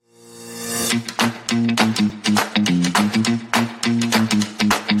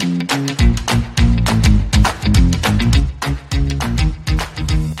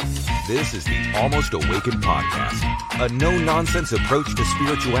Almost Awakened podcast, a no-nonsense approach to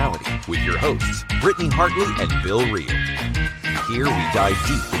spirituality with your hosts, Brittany Hartley and Bill Reel. Here we dive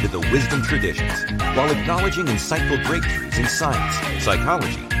deep into the wisdom traditions while acknowledging insightful breakthroughs in science,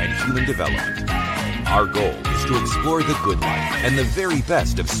 psychology, and human development. Our goal is to explore the good life and the very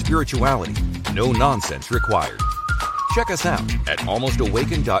best of spirituality. No nonsense required. Check us out at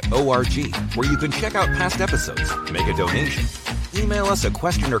almostawakened.org, where you can check out past episodes, make a donation, email us a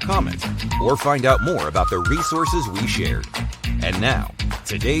question or comment, or find out more about the resources we shared. And now,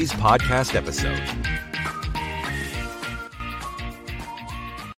 today's podcast episode.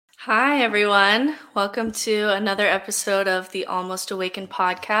 Hi, everyone. Welcome to another episode of the Almost Awakened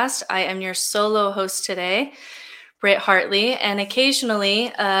podcast. I am your solo host today, Britt Hartley, and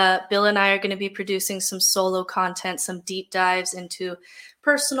occasionally Bill and I are going to be producing some solo content, some deep dives into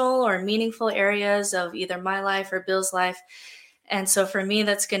personal or meaningful areas of either my life or Bill's life. And so for me,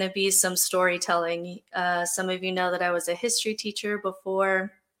 that's going to be some storytelling. Some of you know that I was a history teacher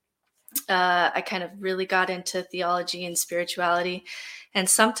before I kind of really got into theology and spirituality. And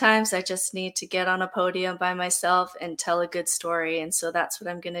sometimes I just need to get on a podium by myself and tell a good story. And so that's what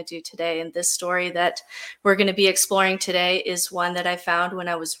I'm going to do today. And this story that we're going to be exploring today is one that I found when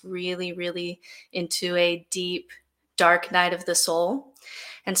I was really into a deep, dark night of the soul.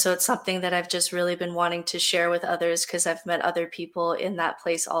 And so it's something that I've just really been wanting to share with others because I've met other people in that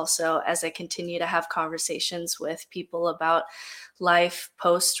place also as I continue to have conversations with people about life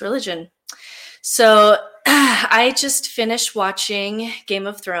post-religion. So I just finished watching Game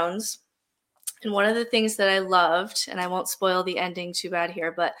of Thrones. And one of the things that I loved, and I won't spoil the ending too bad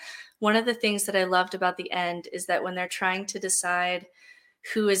here, but one of the things that I loved about the end is that when they're trying to decide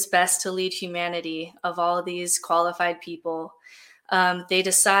who is best to lead humanity of all of these qualified people, they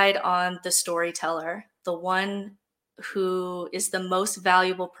decide on the storyteller. The one who is the most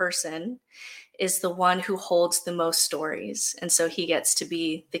valuable person is the one who holds the most stories. And so he gets to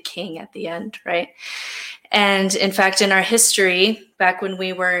be the king at the end, right? And in fact, in our history, back when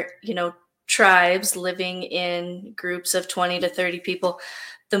we were, tribes living in groups of 20 to 30 people,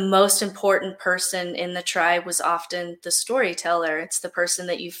 the most important person in the tribe was often the storyteller. It's the person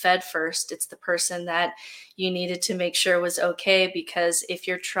that you fed first. It's the person that you needed to make sure was okay, because if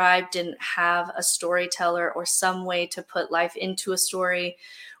your tribe didn't have a storyteller or some way to put life into a story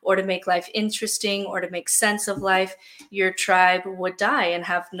or to make life interesting or to make sense of life, your tribe would die and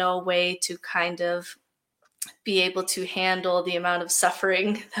have no way to kind of be able to handle the amount of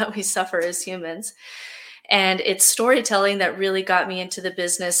suffering that we suffer as humans. And it's storytelling that really got me into the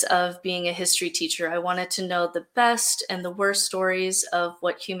business of being a history teacher. I wanted to know the best and the worst stories of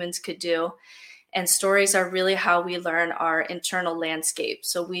what humans could do. And stories are really how we learn our internal landscape.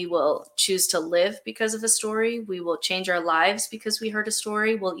 So we will choose to live because of a story. We will change our lives because we heard a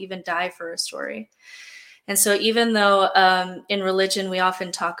story. We'll even die for a story. And so even though in religion, we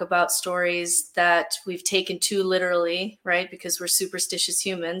often talk about stories that we've taken too literally, right, because we're superstitious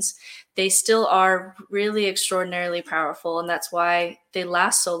humans, they still are really extraordinarily powerful. And that's why they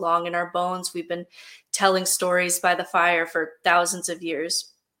last so long in our bones. We've been telling stories by the fire for thousands of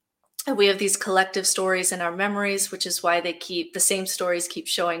years. And we have these collective stories in our memories, which is why the same stories keep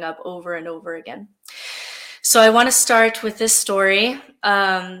showing up over and over again. So I want to start with this story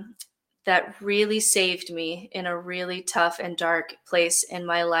that really saved me in a really tough and dark place in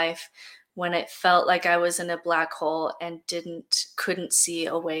my life when it felt like I was in a black hole and couldn't see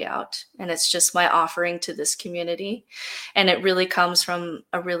a way out. And it's just my offering to this community. And it really comes from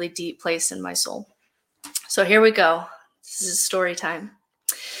a really deep place in my soul. So here we go. This is story time.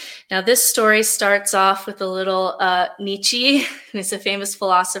 Now, this story starts off with a little Nietzsche, who's a famous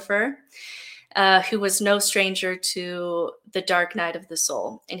philosopher, who was no stranger to the dark night of the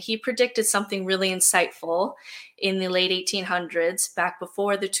soul. And he predicted something really insightful in the late 1800s, back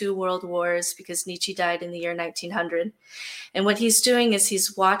before the two world wars, because Nietzsche died in the year 1900. And what he's doing is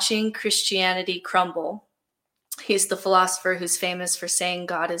he's watching Christianity crumble. He's the philosopher who's famous for saying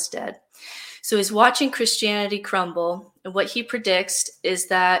God is dead. So he's watching Christianity crumble, and what he predicts is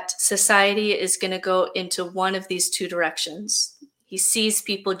that society is going to go into one of these two directions. He sees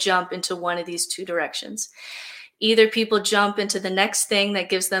people jump into one of these two directions. Either people jump into the next thing that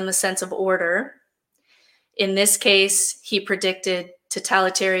gives them a sense of order. In this case, he predicted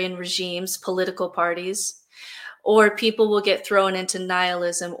totalitarian regimes, political parties, or people will get thrown into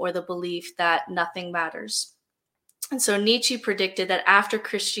nihilism or the belief that nothing matters. And so Nietzsche predicted that after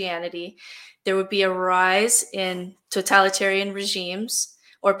Christianity, there would be a rise in totalitarian regimes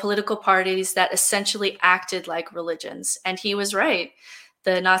or political parties that essentially acted like religions. And he was right.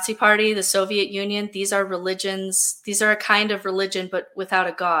 The Nazi Party, the Soviet Union, these are religions. These are a kind of religion, but without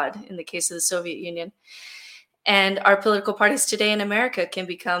a God in the case of the Soviet Union. And our political parties today in America can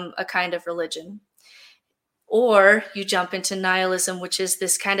become a kind of religion. Or you jump into nihilism, which is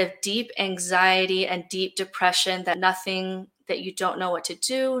this kind of deep anxiety and deep depression that you don't know what to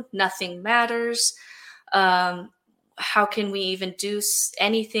do, nothing matters. How can we even do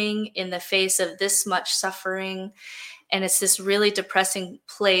anything in the face of this much suffering? And it's this really depressing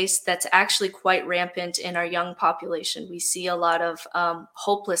place that's actually quite rampant in our young population. We see a lot of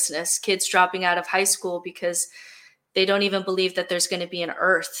hopelessness, kids dropping out of high school because they don't even believe that there's going to be an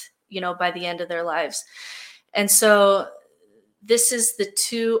earth, by the end of their lives. And so this is the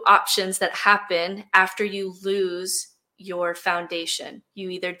two options that happen after you lose your foundation. You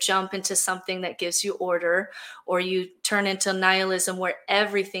either jump into something that gives you order, or you turn into nihilism where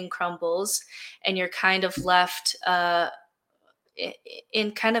everything crumbles and you're kind of left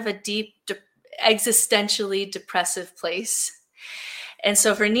in kind of a deep, existentially depressive place. And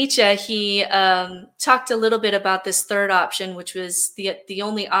so for Nietzsche, he talked a little bit about this third option, which was the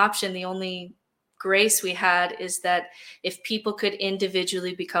only option, the only grace we had, is that if people could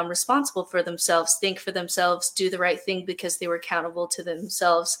individually become responsible for themselves, think for themselves, do the right thing because they were accountable to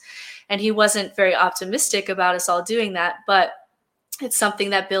themselves. And he wasn't very optimistic about us all doing that, but it's something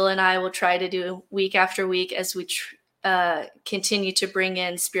that Bill and I will try to do week after week as we continue to bring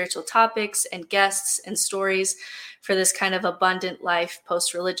in spiritual topics and guests and stories for this kind of abundant life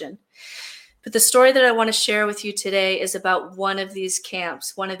post-religion. But the story that I want to share with you today is about one of these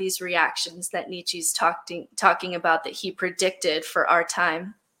camps, one of these reactions that Nietzsche's talking about that he predicted for our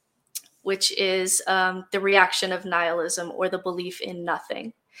time, which is the reaction of nihilism, or the belief in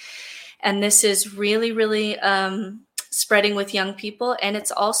nothing. And this is really, really spreading with young people. And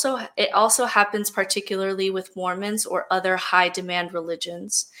it also happens particularly with Mormons or other high demand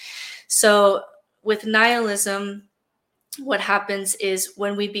religions. So with nihilism, what happens is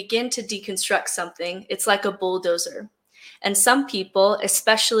when we begin to deconstruct something, it's like a bulldozer. And some people,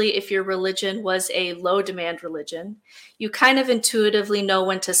 especially if your religion was a low demand religion, you kind of intuitively know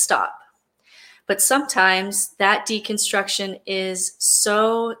when to stop. But sometimes that deconstruction is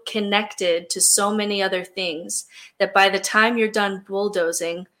so connected to so many other things that by the time you're done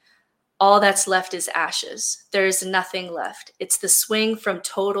bulldozing, all that's left is ashes. There's nothing left. It's the swing from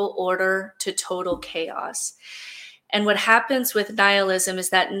total order to total chaos. And what happens with nihilism is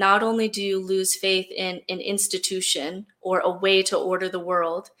that not only do you lose faith in an institution or a way to order the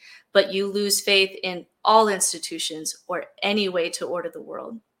world, but you lose faith in all institutions or any way to order the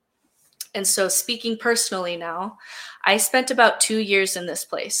world. And so speaking personally now, I spent about 2 years in this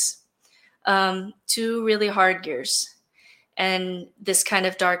place, 2 really hard years, and this kind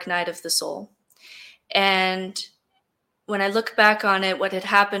of dark night of the soul. And when I look back on it, what had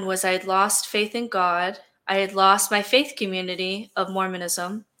happened was I had lost faith in God. I had lost my faith community of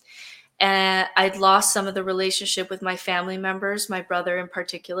Mormonism, and I'd lost some of the relationship with my family members, my brother in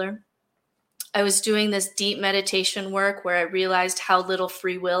particular. I was doing this deep meditation work where I realized how little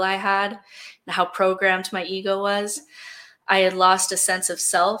free will I had and how programmed my ego was. I had lost a sense of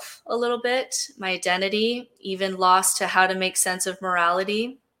self a little bit, my identity, even lost to how to make sense of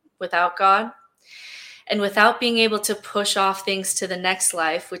morality without God. And without being able to push off things to the next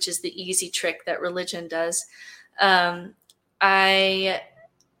life, which is the easy trick that religion does, I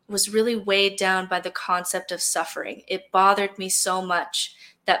was really weighed down by the concept of suffering. It bothered me so much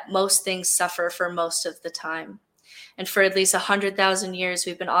that most things suffer for most of the time. And for at least 100,000 years,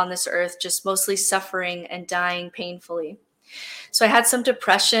 we've been on this earth just mostly suffering and dying painfully. So I had some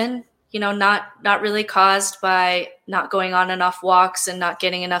depression, not really caused by not going on enough walks and not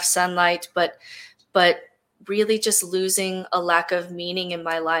getting enough sunlight, but really just losing a lack of meaning in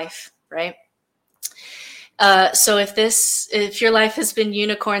my life, right? So if your life has been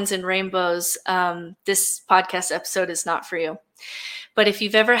unicorns and rainbows, this podcast episode is not for you. But if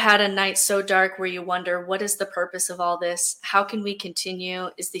you've ever had a night so dark where you wonder, what is the purpose of all this? How can we continue?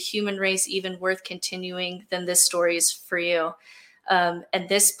 Is the human race even worth continuing? Then this story is for you. And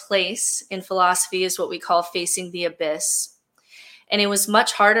this place in philosophy is what we call facing the abyss. And it was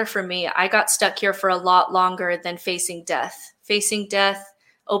much harder for me. I got stuck here for a lot longer than facing death. Facing death,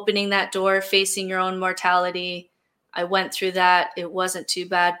 opening that door, facing your own mortality. I went through that. It wasn't too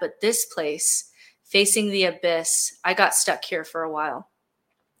bad. But this place, facing the abyss, I got stuck here for a while.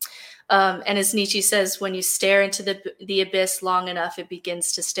 And as Nietzsche says, when you stare into the abyss long enough, it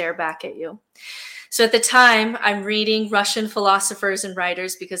begins to stare back at you. So at the time, I'm reading Russian philosophers and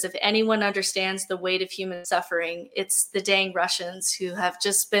writers because if anyone understands the weight of human suffering, it's the dang Russians who have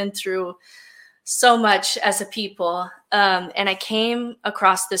just been through so much as a people. And I came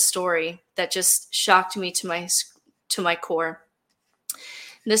across this story that just shocked me to my core.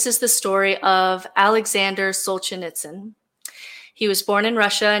 This is the story of Alexander Solzhenitsyn. He was born in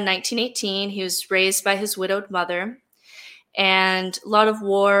Russia in 1918. He was raised by his widowed mother. And a lot of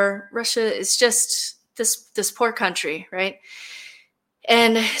war. Russia is just this poor country, right?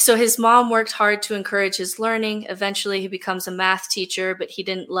 And so his mom worked hard to encourage his learning. Eventually he becomes a math teacher, but he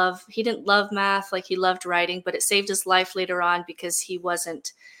didn't love math like he loved writing, but it saved his life later on because he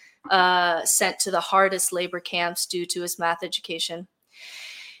wasn't sent to the hardest labor camps due to his math education.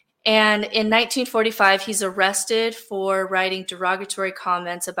 And in 1945, he's arrested for writing derogatory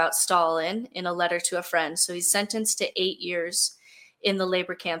comments about Stalin in a letter to a friend. So he's sentenced to 8 years in the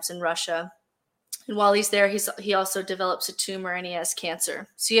labor camps in Russia. And while he's there, he also develops a tumor and he has cancer.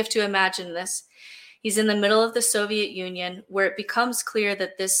 So you have to imagine this. He's in the middle of the Soviet Union where it becomes clear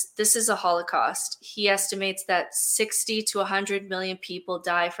that this is a Holocaust. He estimates that 60 to 100 million people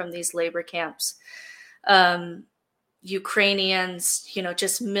die from these labor camps. Ukrainians,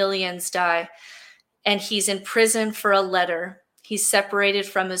 just millions die. And he's in prison for a letter. He's separated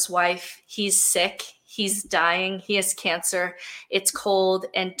from his wife. He's sick. He's dying. He has cancer. It's cold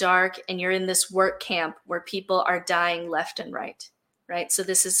and dark, and you're in this work camp where people are dying left and right, right? So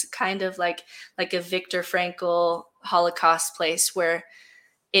this is kind of like a Viktor Frankl Holocaust place where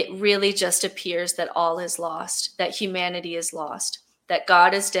it really just appears that all is lost, that humanity is lost, that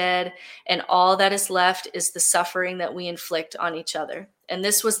God is dead, and all that is left is the suffering that we inflict on each other. And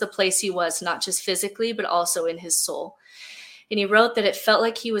this was the place he was, not just physically, but also in his soul. And he wrote that it felt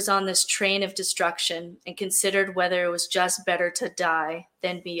like he was on this train of destruction and considered whether it was just better to die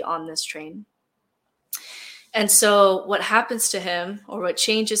than be on this train. And so what happens to him, or what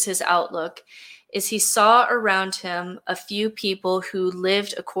changes his outlook, is he saw around him a few people who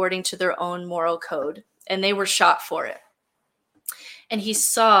lived according to their own moral code, and they were shot for it. And he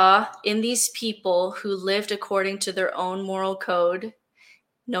saw in these people who lived according to their own moral code,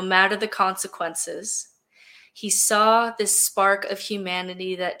 no matter the consequences, he saw this spark of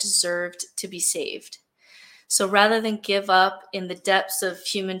humanity that deserved to be saved. So rather than give up in the depths of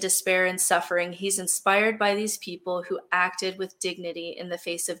human despair and suffering, he's inspired by these people who acted with dignity in the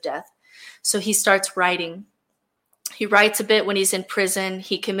face of death. So he starts writing. He writes a bit when he's in prison.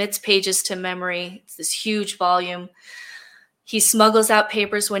 He commits pages to memory. It's this huge volume. He smuggles out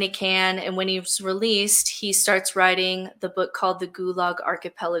papers when he can. And when he's released, he starts writing the book called The Gulag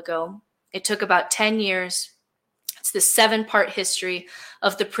Archipelago. It took about 10 years. It's the 7-part history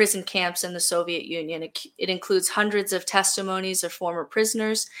of the prison camps in the Soviet Union. It includes hundreds of testimonies of former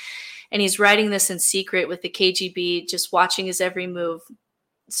prisoners. And he's writing this in secret with the KGB, just watching his every move,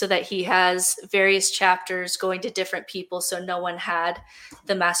 so that he has various chapters going to different people, so no one had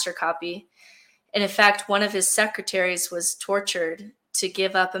the master copy. And in fact, one of his secretaries was tortured to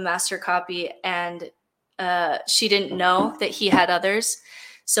give up a master copy, and she didn't know that he had others.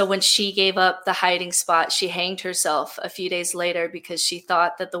 So when she gave up the hiding spot, she hanged herself a few days later because she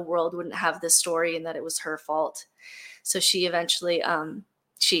thought that the world wouldn't have this story and that it was her fault. So she eventually,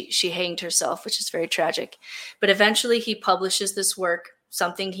 she hanged herself, which is very tragic. But eventually he publishes this work,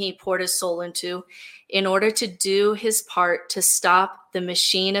 something he poured his soul into, in order to do his part to stop the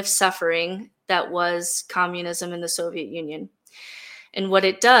machine of suffering that was communism in the Soviet Union. And what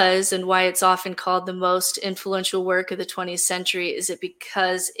it does, and why it's often called the most influential work of the 20th century, is it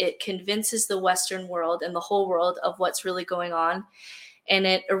because it convinces the Western world and the whole world of what's really going on, and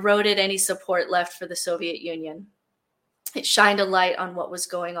it eroded any support left for the Soviet Union. It shined a light on what was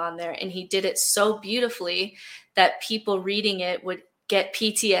going on there, and he did it so beautifully that people reading it would get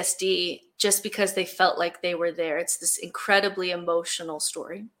PTSD just because they felt like they were there. It's this incredibly emotional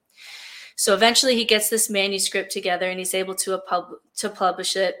story. So eventually he gets this manuscript together and he's able to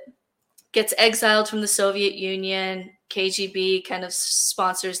publish it, gets exiled from the Soviet Union. KGB kind of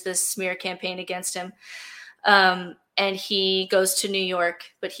sponsors this smear campaign against him. And he goes to New York,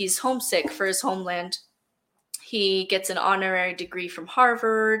 but he's homesick for his homeland. He gets an honorary degree from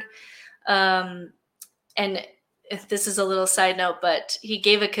Harvard. And this is a little side note, but he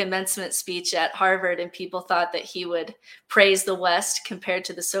gave a commencement speech at Harvard and people thought that he would praise the West compared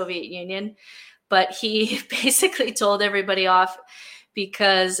to the Soviet Union. But he basically told everybody off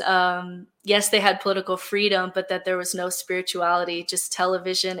because, yes, they had political freedom, but that there was no spirituality, just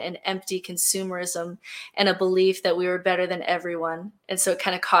television and empty consumerism and a belief that we were better than everyone. And so it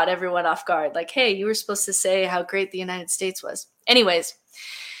kind of caught everyone off guard. Like, hey, you were supposed to say how great the United States was. Anyways,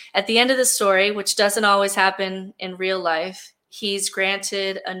 at the end of the story, which doesn't always happen in real life, He's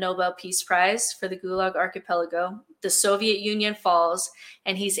granted a Nobel Peace Prize for the Gulag Archipelago. The Soviet Union falls,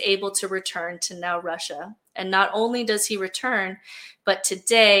 and he's able to return to now Russia. And not only does he return, but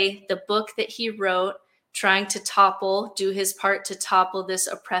today, the book that he wrote, trying to do his part to topple this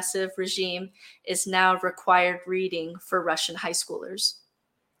oppressive regime, is now required reading for Russian high schoolers.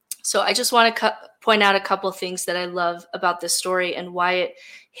 So I just want to point out a couple things that I love about this story and why it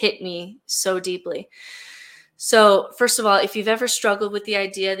hit me so deeply. So first of all, if you've ever struggled with the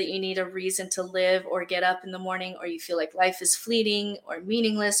idea that you need a reason to live or get up in the morning, or you feel like life is fleeting or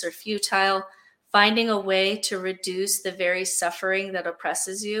meaningless or futile, finding a way to reduce the very suffering that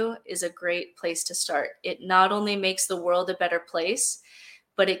oppresses you is a great place to start. It not only makes the world a better place,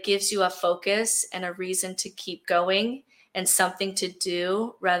 but it gives you a focus and a reason to keep going and something to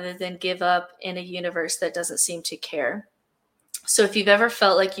do rather than give up in a universe that doesn't seem to care. So if you've ever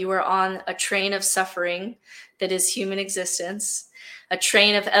felt like you were on a train of suffering that is human existence, a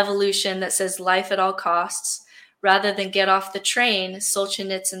train of evolution that says life at all costs, rather than get off the train,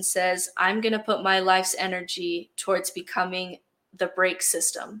 Solzhenitsyn says, I'm going to put my life's energy towards becoming the brake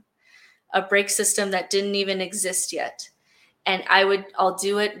system, a brake system that didn't even exist yet. And I'll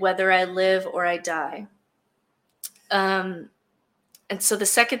do it whether I live or I die. And so the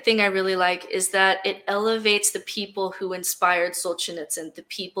second thing I really like is that it elevates the people who inspired Solzhenitsyn, the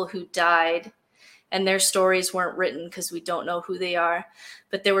people who died, and their stories weren't written because we don't know who they are.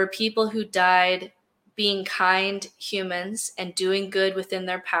 But there were people who died being kind humans and doing good within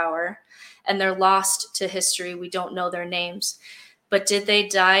their power, and they're lost to history. We don't know their names. But did they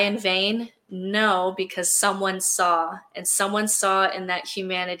die in vain? No, because someone saw in that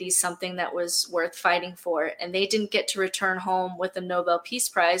humanity something that was worth fighting for. And they didn't get to return home with a Nobel Peace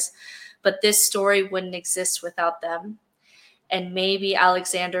Prize, but this story wouldn't exist without them. And maybe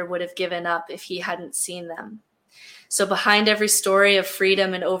Alexander would have given up if he hadn't seen them. So behind every story of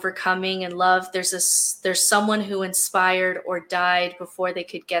freedom and overcoming and love, there's someone who inspired or died before they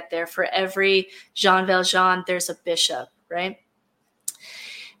could get there. For every Jean Valjean, there's a bishop, right?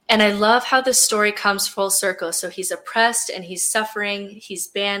 And I love how the story comes full circle. So he's oppressed and he's suffering, he's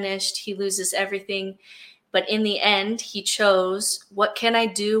banished, he loses everything. But in the end, he chose, what can I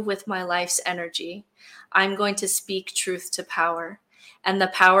do with my life's energy? I'm going to speak truth to power. And the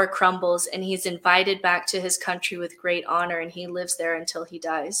power crumbles, and he's invited back to his country with great honor, and he lives there until he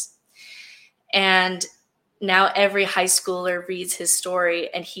dies. And now every high schooler reads his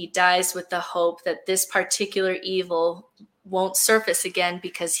story, and he dies with the hope that this particular evil won't surface again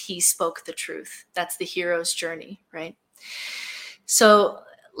because he spoke the truth. That's the hero's journey, right? So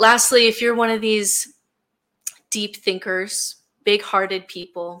lastly, if you're one of these deep thinkers, big-hearted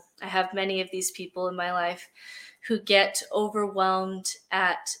people, I have many of these people in my life who get overwhelmed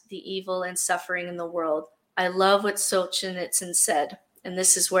at the evil and suffering in the world. I love what Solzhenitsyn said, and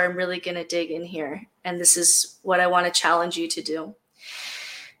this is where I'm really going to dig in here, and this is what I want to challenge you to do.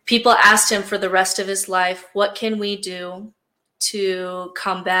 People asked him for the rest of his life, what can we do to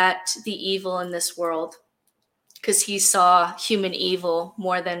combat the evil in this world? Because he saw human evil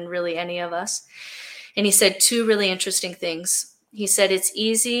more than really any of us. And he said two really interesting things. He said, it's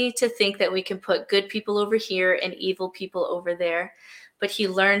easy to think that we can put good people over here and evil people over there. But he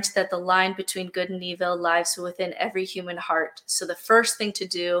learned that the line between good and evil lies within every human heart. So the first thing to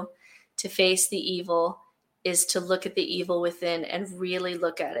do to face the evil is to look at the evil within and really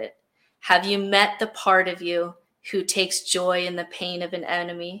look at it. Have you met the part of you who takes joy in the pain of an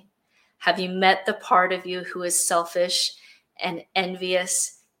enemy? Have you met the part of you who is selfish and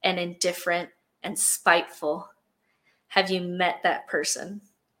envious and indifferent and spiteful? Have you met that person?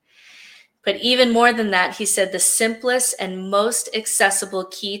 But even more than that, he said the simplest and most accessible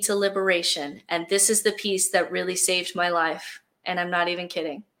key to liberation, and this is the piece that really saved my life, and I'm not even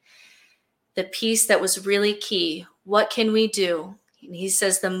kidding. The piece that was really key, what can we do? And he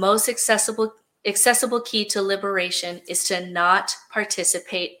says the most accessible key to liberation is to not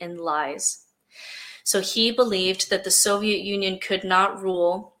participate in lies. So he believed that the Soviet Union could not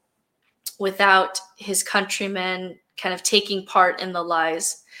rule without his countrymen kind of taking part in the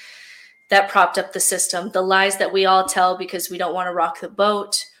lies that propped up the system, the lies that we all tell because we don't want to rock the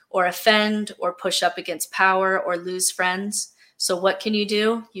boat or offend or push up against power or lose friends. So what can you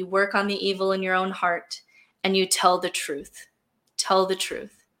do? You work on the evil in your own heart and you tell the truth. Tell the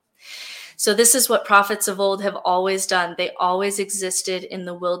truth. So this is what prophets of old have always done. They always existed in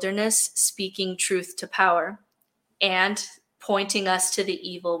the wilderness, speaking truth to power and pointing us to the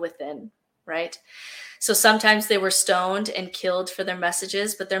evil within, right? So sometimes they were stoned and killed for their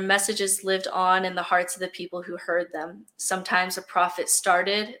messages, but their messages lived on in the hearts of the people who heard them. Sometimes a prophet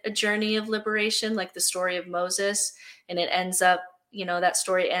started a journey of liberation, like the story of Moses, and it ends up, that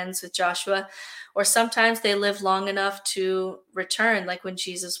story ends with Joshua. Or sometimes they live long enough to return, like when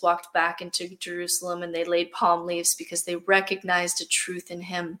Jesus walked back into Jerusalem and they laid palm leaves because they recognized a truth in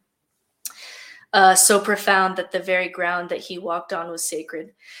him. So profound that the very ground that he walked on was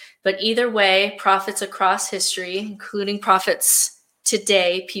sacred. But either way, prophets across history, including prophets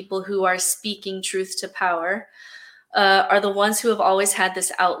today, people who are speaking truth to power, are the ones who have always had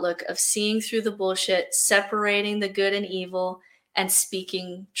this outlook of seeing through the bullshit, separating the good and evil, and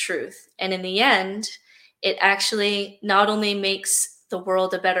speaking truth. And in the end, it actually not only makes the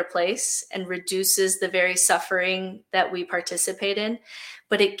world a better place and reduces the very suffering that we participate in,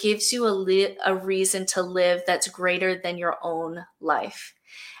 but it gives you a reason to live that's greater than your own life.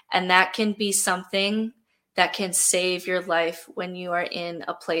 And that can be something that can save your life when you are in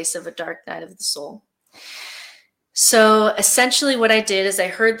a place of a dark night of the soul. So essentially what I did is I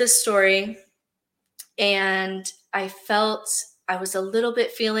heard this story and I felt I was a little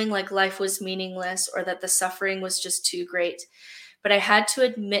bit feeling like life was meaningless or that the suffering was just too great. But I had to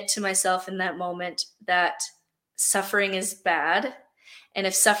admit to myself in that moment that suffering is bad. And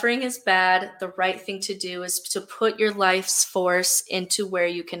if suffering is bad, the right thing to do is to put your life's force into where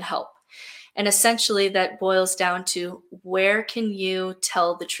you can help. And essentially that boils down to, where can you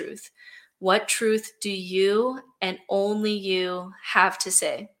tell the truth? What truth do you and only you have to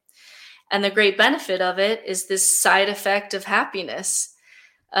say? And the great benefit of it is this side effect of happiness,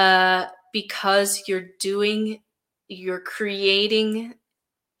 because you're creating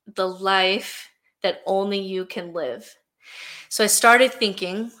the life that only you can live. So I started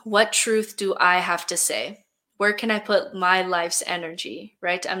thinking, what truth do I have to say? Where can I put my life's energy,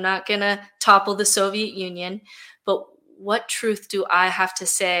 right? I'm not going to topple the Soviet Union, but what truth do I have to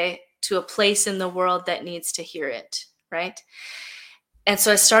say to a place in the world that needs to hear it, right? And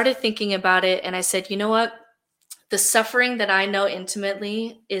so I started thinking about it and I said, you know what? The suffering that I know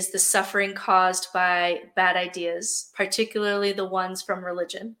intimately is the suffering caused by bad ideas, particularly the ones from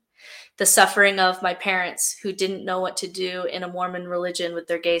religion. The suffering of my parents who didn't know what to do in a Mormon religion with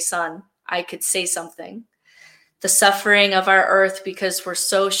their gay son. I could say something. The suffering of our earth because we're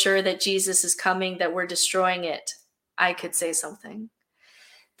so sure that Jesus is coming that we're destroying it. I could say something.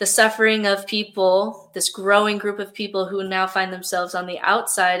 The suffering of people, this growing group of people who now find themselves on the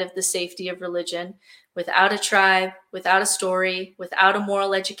outside of the safety of religion, without a tribe, without a story, without a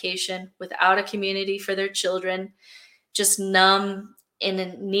moral education, without a community for their children, just numb,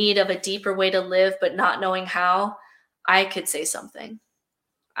 in need of a deeper way to live, but not knowing how. I could say something.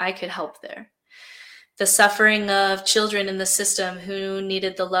 I could help there. The suffering of children in the system who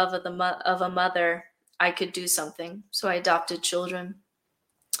needed the love of a mother. I could do something. So I adopted children.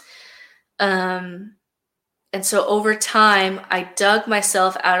 And so over time, I dug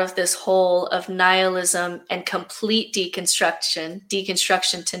myself out of this hole of nihilism and complete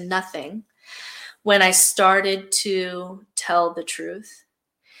deconstruction to nothing, when I started to tell the truth.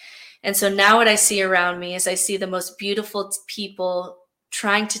 And so now what I see around me is I see the most beautiful people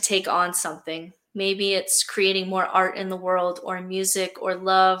trying to take on something. Maybe it's creating more art in the world, or music, or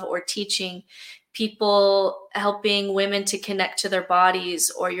love, or teaching, people helping women to connect to their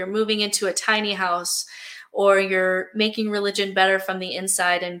bodies, or you're moving into a tiny house, or you're making religion better from the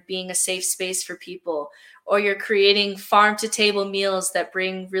inside and being a safe space for people, or you're creating farm-to-table meals that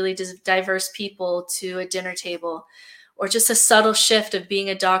bring really diverse people to a dinner table, or just a subtle shift of being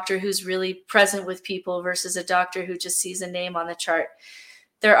a doctor who's really present with people versus a doctor who just sees a name on the chart.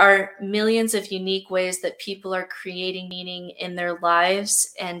 There are millions of unique ways that people are creating meaning in their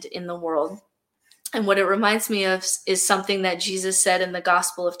lives and in the world. And what it reminds me of is something that Jesus said in the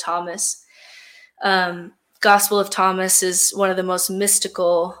Gospel of Thomas. Gospel of Thomas is one of the most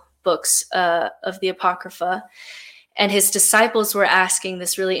mystical books of the Apocrypha. And his disciples were asking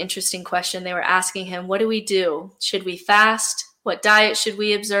this really interesting question. They were asking him, what do we do? Should we fast? What diet should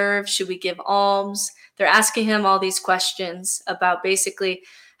we observe? Should we give alms? They're asking him all these questions about basically,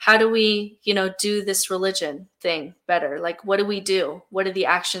 how do we, do this religion thing better? Like, what do we do? What are the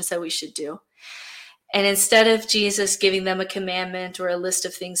actions that we should do? And instead of Jesus giving them a commandment or a list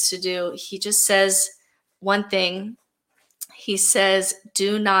of things to do, he just says one thing. He says,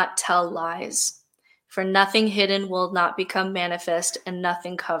 do not tell lies, for nothing hidden will not become manifest, and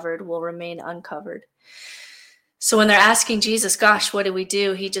nothing covered will remain uncovered. So when they're asking Jesus, gosh, what do we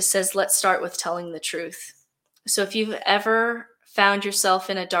do? He just says, let's start with telling the truth. So if you've ever found yourself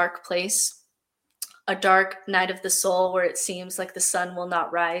in a dark place, a dark night of the soul where it seems like the sun will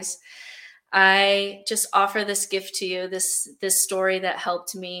not rise, I just offer this gift to you, this story that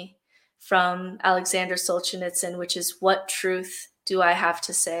helped me from Alexander Solzhenitsyn, which is, what truth do I have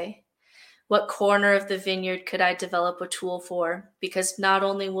to say? What corner of the vineyard could I develop a tool for? Because not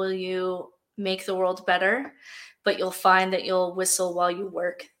only will you make the world better, but you'll find that you'll whistle while you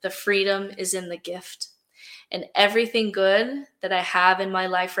work. The freedom is in the gift. And everything good that I have in my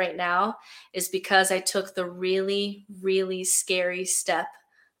life right now is because I took the really, really scary step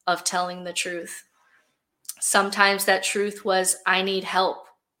of telling the truth. Sometimes that truth was, I need help,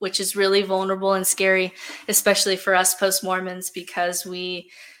 which is really vulnerable and scary, especially for us post-Mormons, because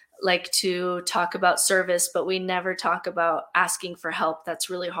we like to talk about service, but we never talk about asking for help. That's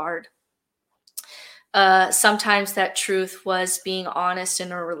really hard. Sometimes that truth was being honest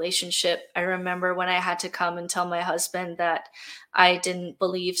in a relationship. I remember when I had to come and tell my husband that I didn't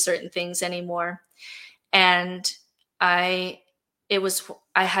believe certain things anymore. And I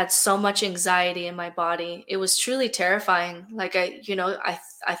had so much anxiety in my body. It was truly terrifying. Like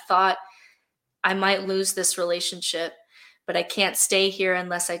I thought I might lose this relationship, but I can't stay here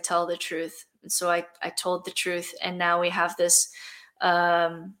unless I tell the truth. And so I told the truth. And now we have this,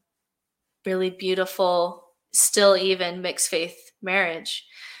 really beautiful, still even mixed faith marriage.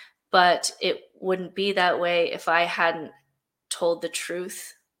 But it wouldn't be that way if I hadn't told the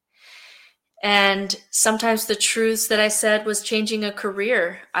truth. And sometimes the truths that I said was changing a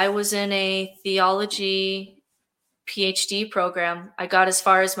career. I was in a theology PhD program. I got as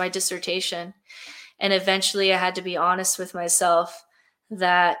far as my dissertation. And eventually I had to be honest with myself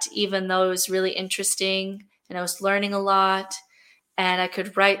that even though it was really interesting and I was learning a lot, and I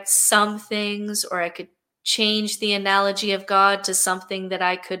could write some things, or I could change the analogy of God to something that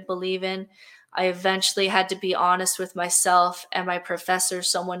I could believe in, I eventually had to be honest with myself and my professor,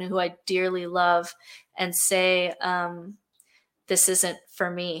 someone who I dearly love, and say, this isn't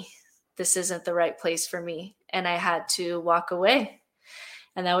for me. This isn't the right place for me. And I had to walk away.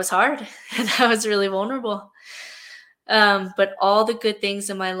 And that was hard. And that was really vulnerable. But all the good things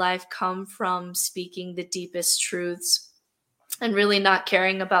in my life come from speaking the deepest truths and really not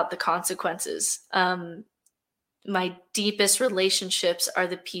caring about the consequences. My deepest relationships are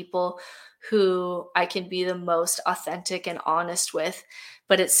the people who I can be the most authentic and honest with.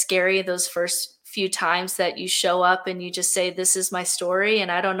 But it's scary those first few times that you show up and you just say, this is my story,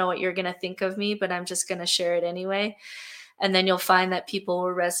 and I don't know what you're going to think of me, but I'm just going to share it anyway. And then you'll find that people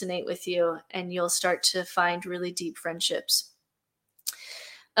will resonate with you, and you'll start to find really deep friendships.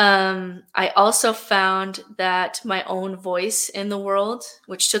 I also found that my own voice in the world,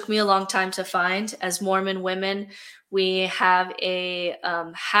 which took me a long time to find. As Mormon women, we have a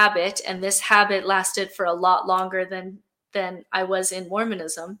habit, and this habit lasted for a lot longer than I was in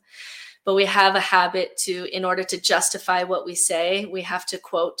Mormonism. But we have a habit to, in order to justify what we say, we have to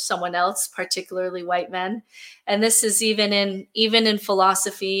quote someone else, particularly white men. And this is even in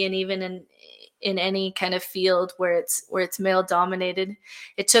philosophy, and even in any kind of field where it's male dominated.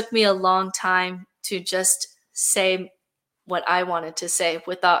 It took me a long time to just say what I wanted to say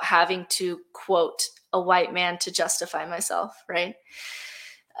without having to quote a white man to justify myself, right?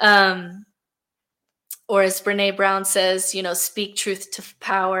 Or as Brene Brown says, speak truth to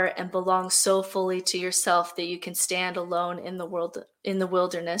power and belong so fully to yourself that you can stand alone in the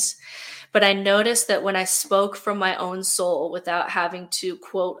wilderness. But I noticed that when I spoke from my own soul without having to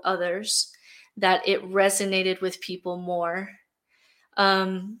quote others, that it resonated with people more.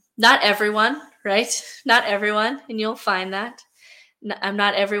 Not everyone, right? Not everyone, and you'll find that. I'm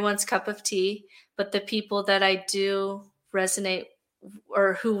not everyone's cup of tea, but the people that I do resonate,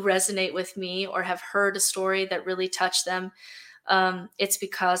 or who resonate with me, or have heard a story that really touched them, it's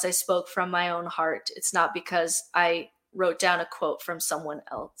because I spoke from my own heart. It's not because I wrote down a quote from someone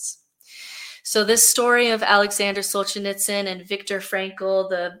else. So this story of Alexander Solzhenitsyn and Viktor Frankl,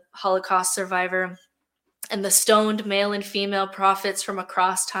 the Holocaust survivor, and the stoned male and female prophets from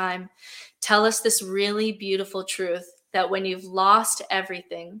across time tell us this really beautiful truth, that when you've lost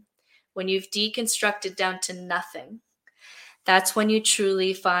everything, when you've deconstructed down to nothing, that's when you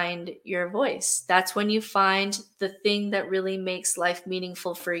truly find your voice. That's when you find the thing that really makes life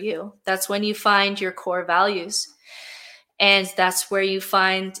meaningful for you. That's when you find your core values. And that's where you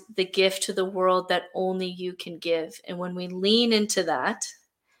find the gift to the world that only you can give. And when we lean into that,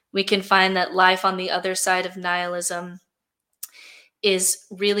 we can find that life on the other side of nihilism is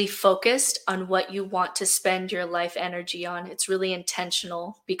really focused on what you want to spend your life energy on. It's really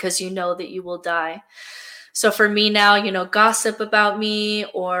intentional because you know that you will die. So for me now, gossip about me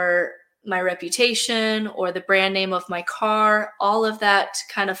or my reputation or the brand name of my car, all of that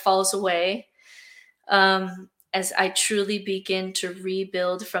kind of falls away. As I truly begin to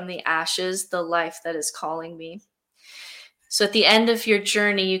rebuild from the ashes the life that is calling me. So at the end of your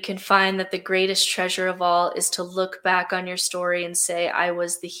journey, you can find that the greatest treasure of all is to look back on your story and say, I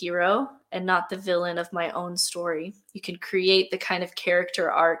was the hero and not the villain of my own story. You can create the kind of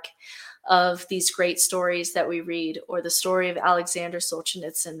character arc of these great stories that we read, or the story of Alexander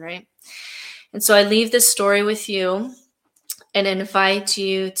Solzhenitsyn, right? And so I leave this story with you and invite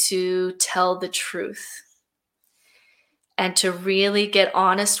you to tell the truth and to really get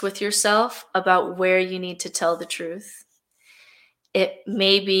honest with yourself about where you need to tell the truth. It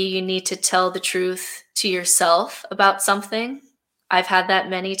may be you need to tell the truth to yourself about something. I've had that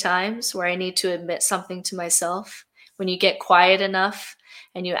many times where I need to admit something to myself. When you get quiet enough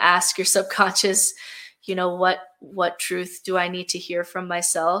and you ask your subconscious, what truth do I need to hear from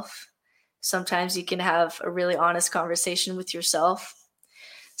myself? Sometimes you can have a really honest conversation with yourself.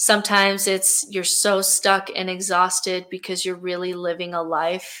 Sometimes you're so stuck and exhausted because you're really living a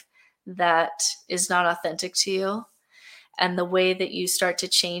life that is not authentic to you. And the way that you start to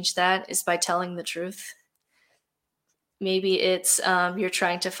change that is by telling the truth. Maybe it's you're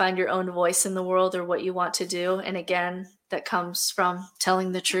trying to find your own voice in the world or what you want to do. And again, that comes from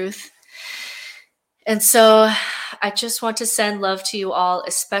telling the truth. And so I just want to send love to you all,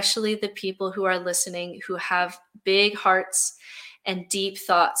 especially the people who are listening, who have big hearts and deep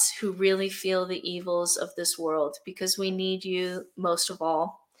thoughts, who really feel the evils of this world, because we need you most of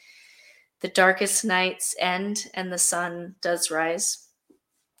all. The darkest nights end and the sun does rise.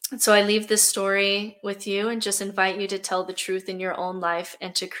 And so I leave this story with you and just invite you to tell the truth in your own life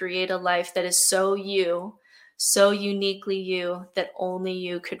and to create a life that is so you, so uniquely you, that only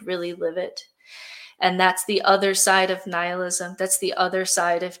you could really live it. And that's the other side of nihilism. That's the other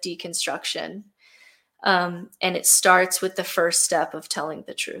side of deconstruction. And it starts with the first step of telling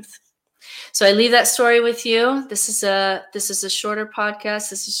the truth. So I leave that story with you. This is a shorter podcast.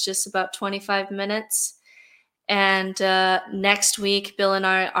 This is just about 25 minutes. And next week, Bill and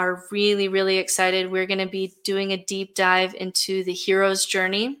I are really, really excited. We're going to be doing a deep dive into the hero's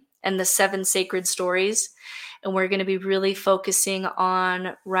journey and the 7 sacred stories. And we're going to be really focusing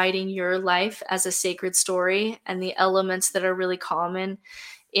on writing your life as a sacred story and the elements that are really common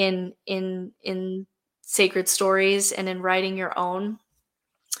in sacred stories and in writing your own.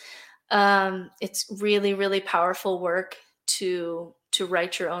 It's really, really powerful work to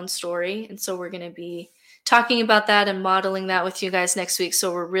write your own story. And so we're going to be talking about that and modeling that with you guys next week.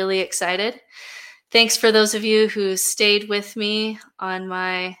 So we're really excited. Thanks for those of you who stayed with me on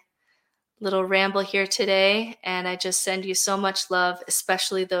my little ramble here today. And I just send you so much love,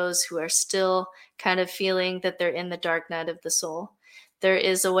 especially those who are still kind of feeling that they're in the dark night of the soul. There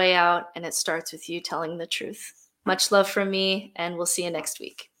is a way out, and it starts with you telling the truth. Much love from me, and we'll see you next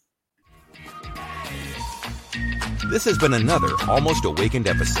week. This has been another Almost Awakened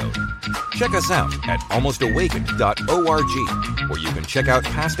episode. Check us out at almostawakened.org, where you can check out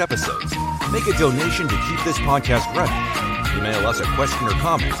past episodes, make a donation to keep this podcast running, email us a question or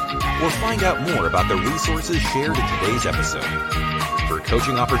comment, or find out more about the resources shared in today's episode. For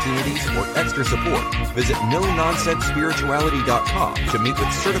coaching opportunities or extra support, visit NoNonsenseSpirituality.com to meet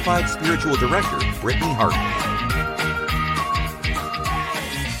with Certified Spiritual Director Brittany Hartley.